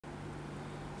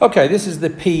Okay, this is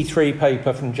the P3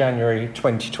 paper from January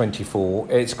 2024.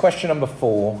 It's question number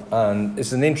 4, and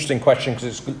it's an interesting question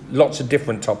because there's lots of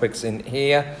different topics in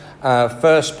here.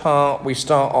 First part, we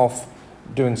start off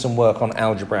doing some work on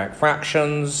algebraic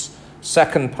fractions.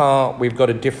 Second part, we've got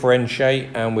to differentiate,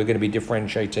 and we're going to be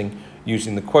differentiating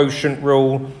using the quotient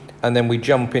rule. And then we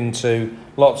jump into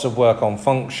lots of work on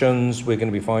functions. We're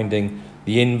going to be finding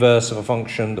the inverse of a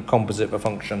function, the composite of a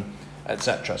function,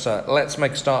 etc. So let's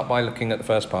make a start by looking at the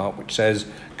first part, which says,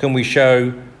 can we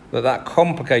show that that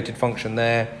complicated function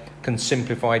there can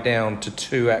simplify down to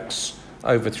 2x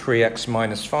over 3x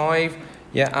minus 5?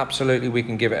 Yeah, absolutely, we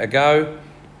can give it a go.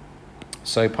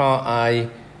 So part A,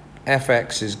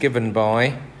 fx is given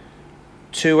by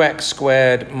 2x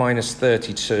squared minus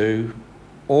 32,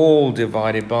 all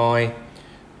divided by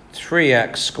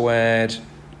 3x squared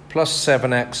plus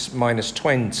 7x minus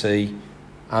 20,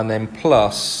 and then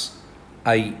plus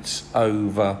 8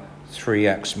 over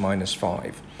 3x minus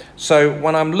 5. So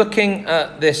when I'm looking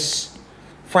at this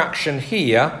fraction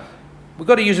here, we've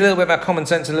got to use a little bit of our common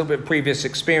sense, a little bit of previous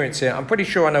experience here. I'm pretty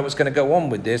sure I know what's going to go on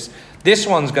with this. This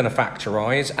one's going to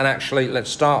factorise, and actually,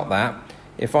 let's start that.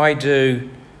 If I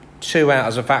do 2 out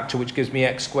as a factor, which gives me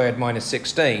x squared minus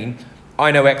 16,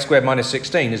 I know x squared minus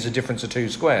 16 is the difference of 2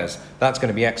 squares. That's going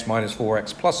to be x minus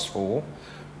 4x plus 4.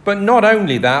 But not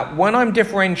only that, when I'm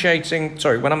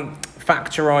when I'm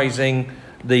factorising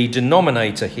the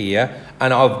denominator here,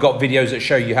 and I've got videos that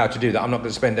show you how to do that. I'm not going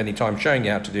to spend any time showing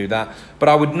you how to do that, but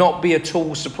I would not be at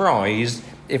all surprised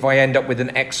if I end up with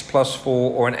an x plus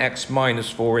 4 or an x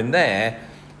minus 4 in there,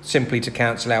 simply to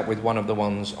cancel out with one of the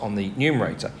ones on the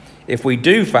numerator. If we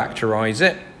do factorise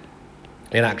it,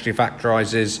 it actually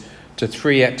factorises to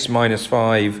 3x minus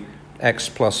 5, x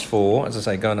plus 4. As I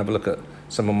say, go and have a look at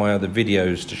some of my other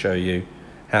videos to show you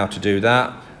how to do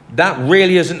that. That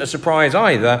really isn't a surprise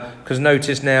either, because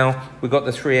notice now we've got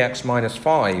the 3x minus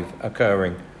 5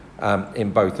 occurring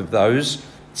in both of those.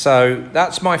 So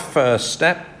that's my first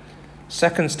step.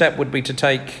 Second step would be to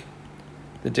take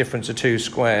the difference of 2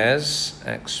 squares,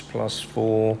 x plus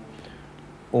 4,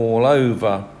 all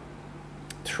over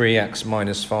 3x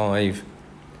minus 5,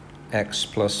 x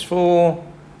plus 4,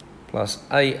 plus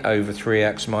 8 over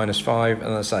 3x minus 5.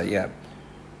 And I say, yeah,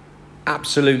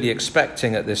 absolutely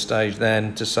expecting at this stage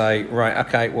then to say, right,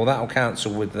 okay, well, that'll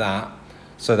cancel with that.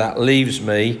 So that leaves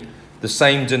me the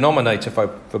same denominator for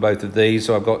both of these.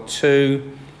 So I've got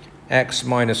 2x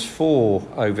minus 4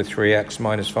 over 3x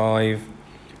minus 5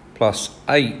 plus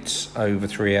 8 over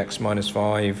 3x minus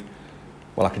 5.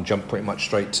 Well, I can jump pretty much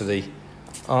straight to the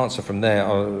answer from there.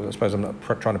 I suppose I'm not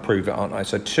trying to prove it, aren't I?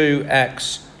 So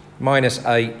 2x minus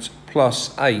 8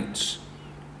 plus 8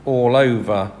 all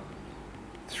over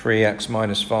 3x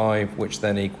minus 5, which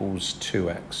then equals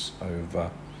 2x over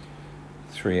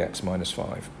 3x minus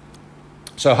 5.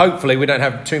 So hopefully we don't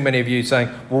have too many of you saying,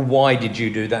 well, why did you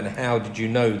do that and how did you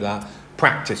know that?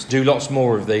 Practice, do lots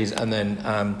more of these, and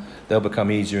then they'll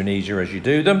become easier and easier as you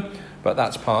do them. But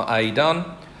that's part A done.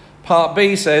 Part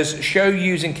B says, show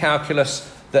using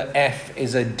calculus that f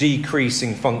is a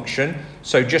decreasing function.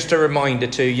 So just a reminder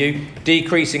to you,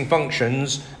 decreasing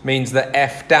functions means that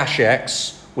f dash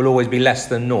x will always be less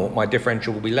than 0. My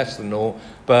differential will be less than 0,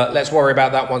 but let's worry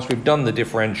about that once we've done the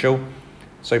differential.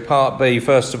 So part B,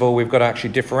 first of all, we've got to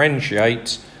actually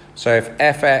differentiate. So if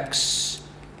fx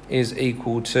is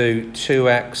equal to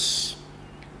 2x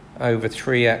over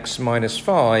 3x minus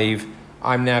 5,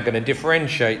 I'm now going to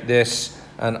differentiate this,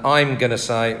 and I'm going to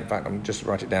say, in fact, I'm just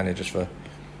write it down here just for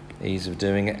ease of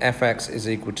doing it. Fx is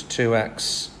equal to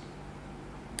 2x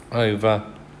over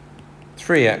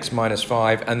 3x minus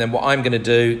 5, and then what I'm going to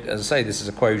do, as I say, this is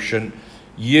a quotient,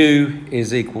 u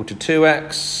is equal to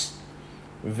 2x,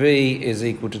 v is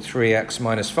equal to 3x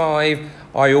minus 5.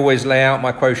 I always lay out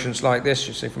my quotients like this,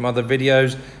 you see from other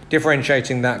videos.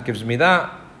 Differentiating that gives me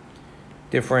that.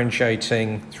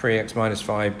 Differentiating 3x minus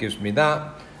 5 gives me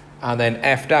that. And then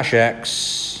f dash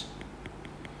x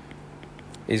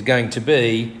is going to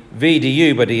be v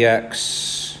du by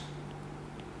dx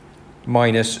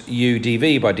minus u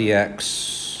dv by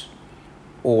dx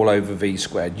all over v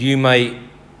squared. You may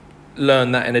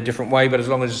learn that in a different way, but as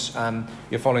long as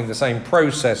you're following the same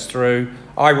process through,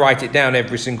 I write it down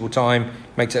every single time.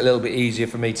 Makes it a little bit easier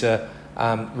for me to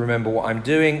remember what I'm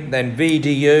doing. Then v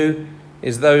du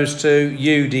is those two,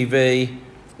 u dv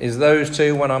is those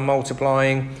two when I'm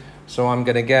multiplying. So I'm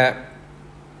going to get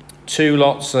 2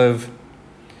 lots of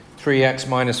 3x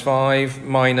minus 5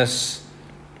 minus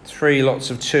 3 lots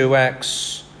of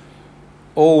 2x,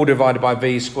 all divided by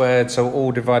v squared, so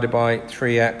all divided by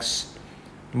 3x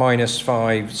minus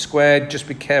 5 squared. Just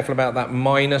be careful about that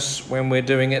minus when we're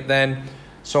doing it then.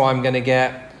 So I'm going to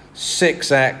get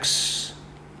 6x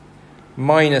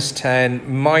minus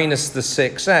 10 minus the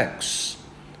 6x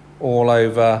all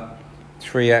over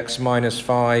 3x minus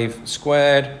 5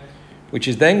 squared, which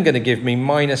is then going to give me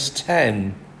minus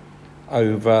 10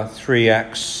 over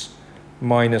 3x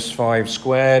minus 5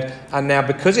 squared. And now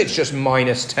because it's just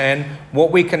minus 10,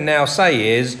 what we can now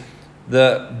say is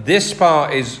that this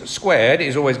part is squared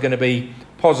is always going to be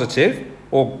positive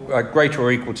or greater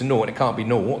or equal to 0, and it can't be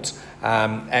 0.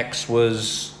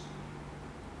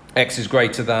 X is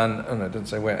greater than, oh no, it doesn't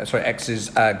say where, sorry, X is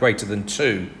greater than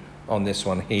 2 on this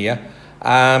one here.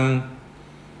 Yeah,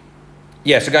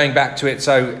 so going back to it,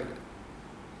 so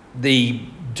the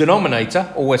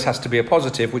denominator always has to be a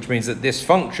positive, which means that this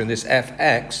function, this f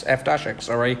dash x,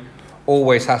 sorry,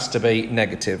 always has to be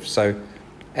negative. So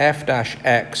f dash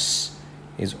x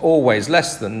is always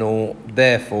less than 0,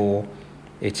 therefore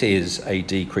it is a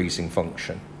decreasing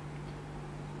function.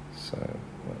 So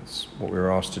that's what we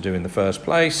were asked to do in the first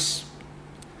place.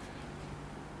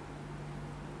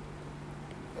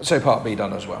 So part B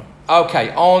done as well.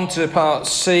 Okay, on to part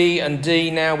C and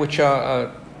D now, which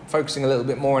are focusing a little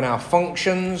bit more on our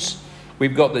functions.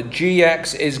 We've got that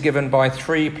gx is given by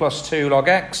 3 plus 2 log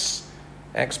x,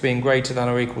 x being greater than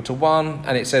or equal to 1,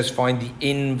 and it says find the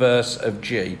inverse of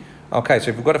g. Okay,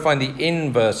 so if we've got to find the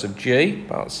inverse of g,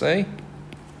 part C,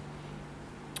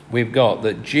 we've got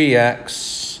that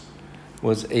gx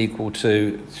was equal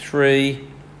to 3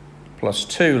 plus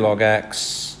 2 log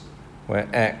x, where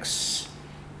x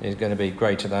is going to be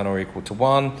greater than or equal to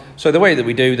 1. So the way that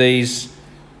we do these,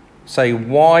 say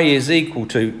y is equal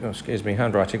to, oh, excuse me,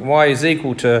 handwriting, y is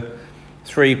equal to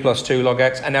 3 plus 2 log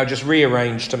x, and now just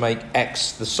rearrange to make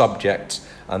x the subject,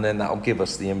 and then that'll give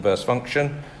us the inverse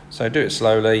function. So do it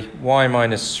slowly. Y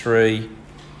minus 3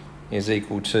 is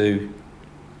equal to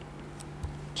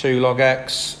 2 log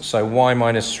x, so y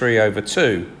minus 3 over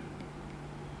 2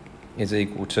 is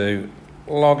equal to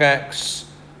log x.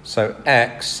 So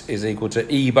x is equal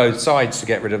to e both sides. To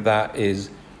get rid of that is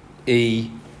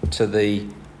e to the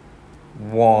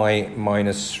y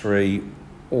minus 3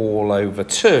 all over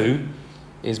 2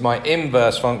 is my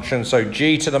inverse function. So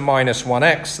g to the minus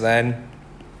 1x then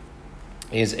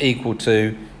is equal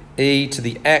to e to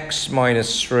the x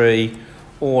minus 3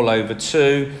 all over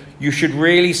 2. You should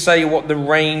really say what the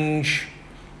range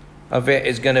of it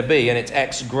is going to be, and it's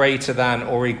x greater than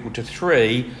or equal to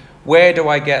 3. Where do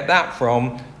I get that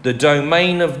from? The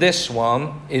domain of this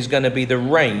one is going to be the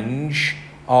range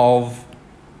of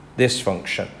this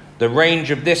function. The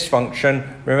range of this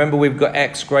function, remember we've got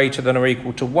x greater than or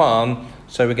equal to 1,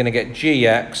 so we're going to get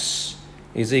gx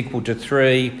is equal to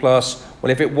 3 plus,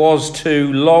 well, if it was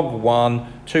 2 log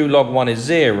 1, 2 log 1 is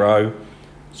 0,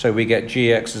 so we get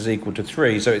gx is equal to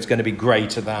 3, so it's going to be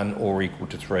greater than or equal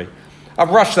to 3. I've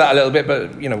rushed that a little bit,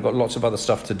 but, you know, we've got lots of other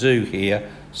stuff to do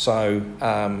here, so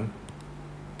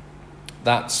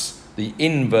that's the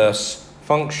inverse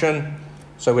function.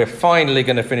 So we're finally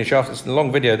going to finish off. It's a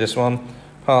long video, this one.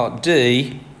 Part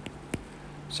D.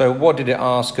 So what did it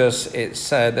ask us? It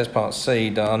said, there's part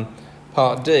C done.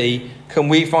 Part D, can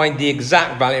we find the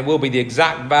exact value? It will be the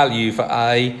exact value for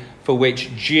A for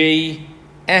which G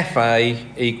FA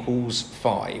equals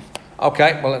 5.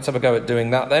 Okay, well, let's have a go at doing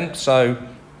that then. So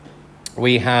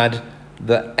we had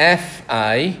the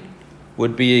FA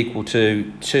would be equal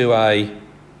to 2A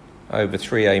over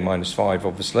 3a minus 5,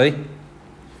 obviously.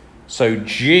 So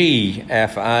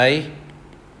GFA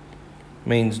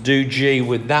means do G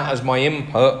with that as my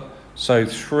input. So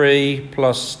 3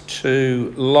 plus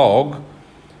 2 log,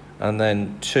 and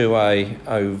then 2a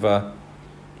over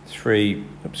 3,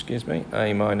 excuse me,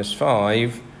 a minus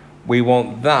 5. We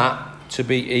want that to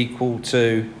be equal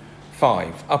to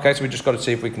 5. Okay, so we just got to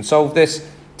see if we can solve this.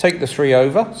 Take the 3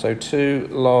 over, so 2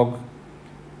 log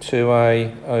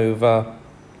 2a over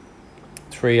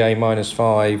 3a minus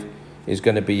 5 is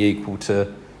going to be equal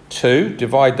to 2.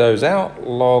 Divide those out.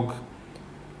 Log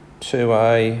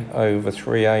 2a over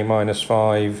 3a minus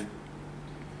 5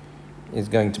 is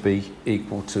going to be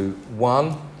equal to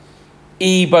 1.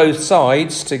 E both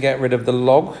sides to get rid of the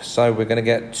log. So we're going to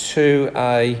get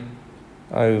 2a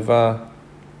over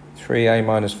 3a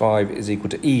minus 5 is equal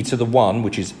to e to the 1,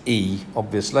 which is e,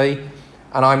 obviously.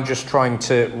 And I'm just trying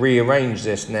to rearrange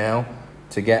this now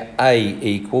to get a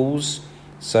equals.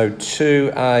 So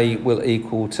 2a will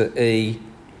equal to e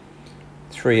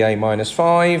 3a minus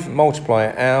 5. Multiply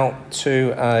it out.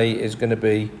 2a is going to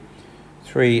be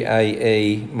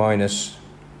 3ae minus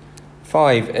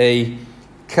 5e.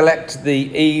 Collect the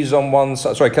e's on one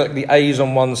side. Sorry, collect the a's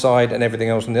on one side and everything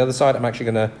else on the other side. I'm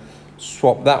actually going to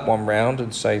swap that one round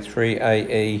and say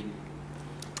 3ae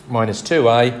minus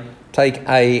 2a. Take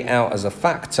a out as a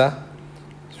factor.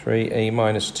 3e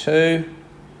minus 2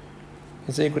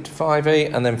 is equal to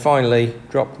 5e, and then finally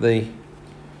drop the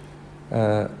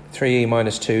 3e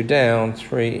minus 2 down,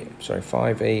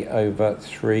 5e over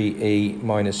 3e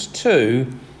minus 2,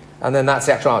 and then that's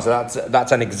the actual answer.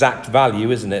 That's an exact value,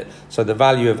 isn't it? So the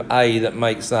value of a that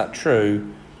makes that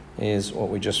true is what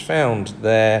we just found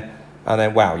there. And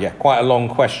then, wow, yeah, quite a long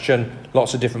question,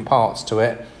 lots of different parts to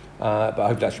it, but I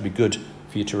hope that should be good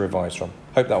for you to revise from.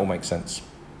 Hope that all makes sense.